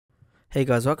Hey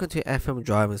guys, welcome to FM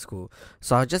Driving School.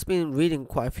 So I've just been reading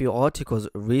quite a few articles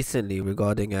recently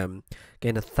regarding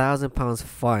getting £1,000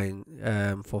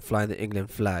 fine for flying the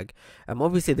England flag.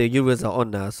 Obviously the Euros are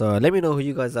on now, so let me know who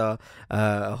you guys are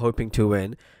hoping to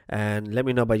win, and let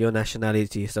me know about your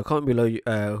nationality. So comment below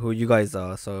who you guys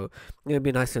are. So it'd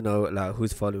be nice to know like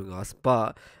who's following us.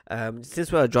 But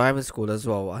since we're a driving school as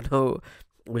well, I know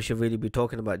we should really be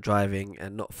talking about driving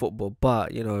and not football,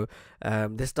 but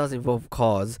this does involve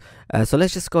cars. So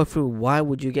let's just go through why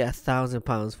would you get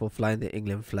 £1,000 for flying the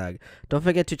England flag. Don't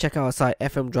forget to check out our site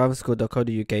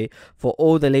fmdrivingschool.co.uk for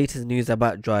all the latest news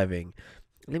about driving.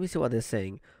 Let me see what they're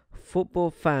saying. Football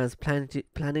fans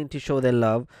planning to show their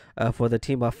love for the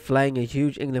team by flying a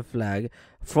huge England flag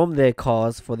from their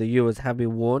cars for the Euros have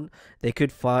been warned they could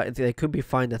be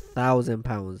fined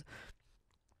 £1,000.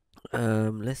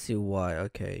 Let's see why.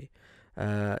 Okay.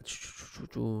 Where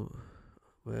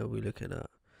are we looking at?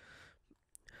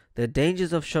 The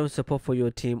dangers of showing support for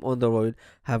your team on the road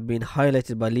have been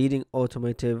highlighted by leading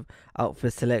automotive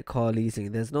outfit Select Car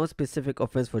Leasing. There's no specific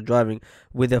offense for driving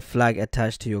with a flag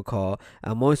attached to your car,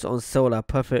 and most on sale are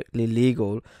perfectly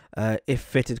legal if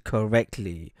fitted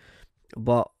correctly.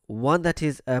 But one that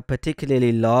is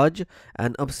particularly large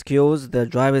and obscures the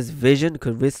driver's vision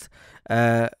could risk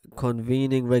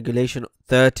convening Regulation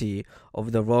 30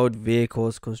 of the Road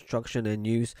Vehicles Construction and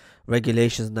Use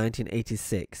Regulations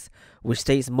 1986, which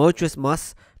states motorists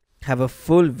must have a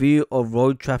full view of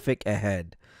road traffic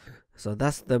ahead. So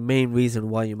that's the main reason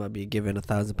why you might be given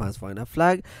 £1,000 fine. A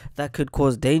flag that could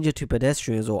cause danger to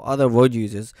pedestrians or other road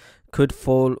users could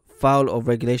fall foul of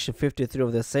Regulation 53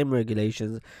 of the same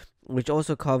regulations, which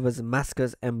also covers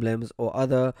mascots, emblems, or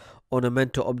other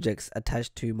ornamental objects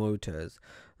attached to motors.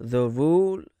 The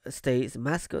rule states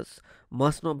mascots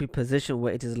must not be positioned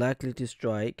where it is likely to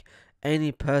strike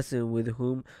any person with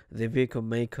whom the vehicle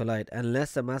may collide,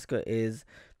 unless the mascot is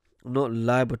not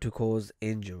liable to cause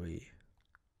injury.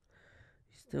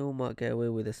 Still might get away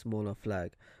with a smaller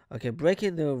flag. Okay,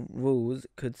 breaking the rules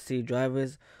could see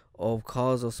drivers of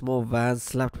cars or small vans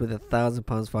slapped with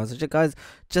 £1,000 fine. So guys,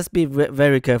 just be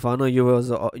very careful. I know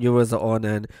Euros are on,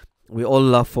 and we all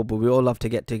love football. We all love to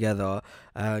get together.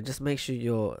 Just make sure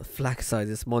your flag size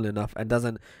is small enough and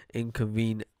doesn't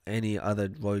inconvene any other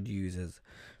road users.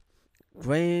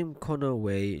 Graham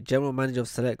Conaway, general manager of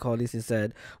Select Car Leasing,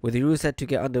 said, with the Euro set to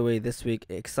get underway this week,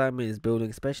 excitement is building,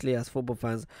 especially as football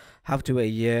fans have to wait a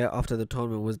year after the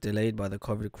tournament was delayed by the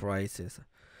COVID crisis.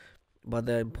 But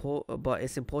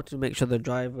it's important to make sure the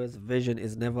driver's vision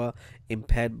is never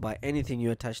impaired by anything you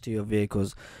attach to your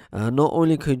vehicles. Not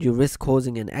only could you risk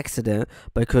causing an accident,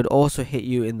 but it could also hit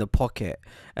you in the pocket.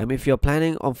 If you're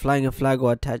planning on flying a flag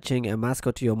or attaching a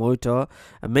mascot to your motor,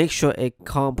 make sure it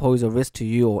can't pose a risk to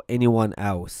you or anyone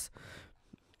else.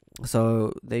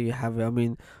 So there you have it. I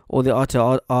mean, all the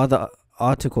other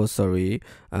articles are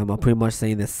pretty much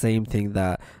saying the same thing,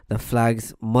 that the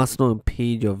flags must not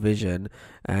impede your vision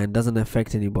and doesn't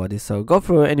affect anybody. So go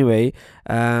through it anyway,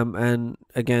 and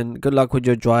again, good luck with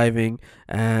your driving.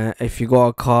 If you got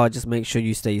a car, just make sure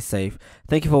you stay safe.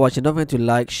 Thank you for watching. Don't forget to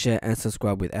like, share and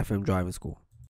subscribe with FM Driving School.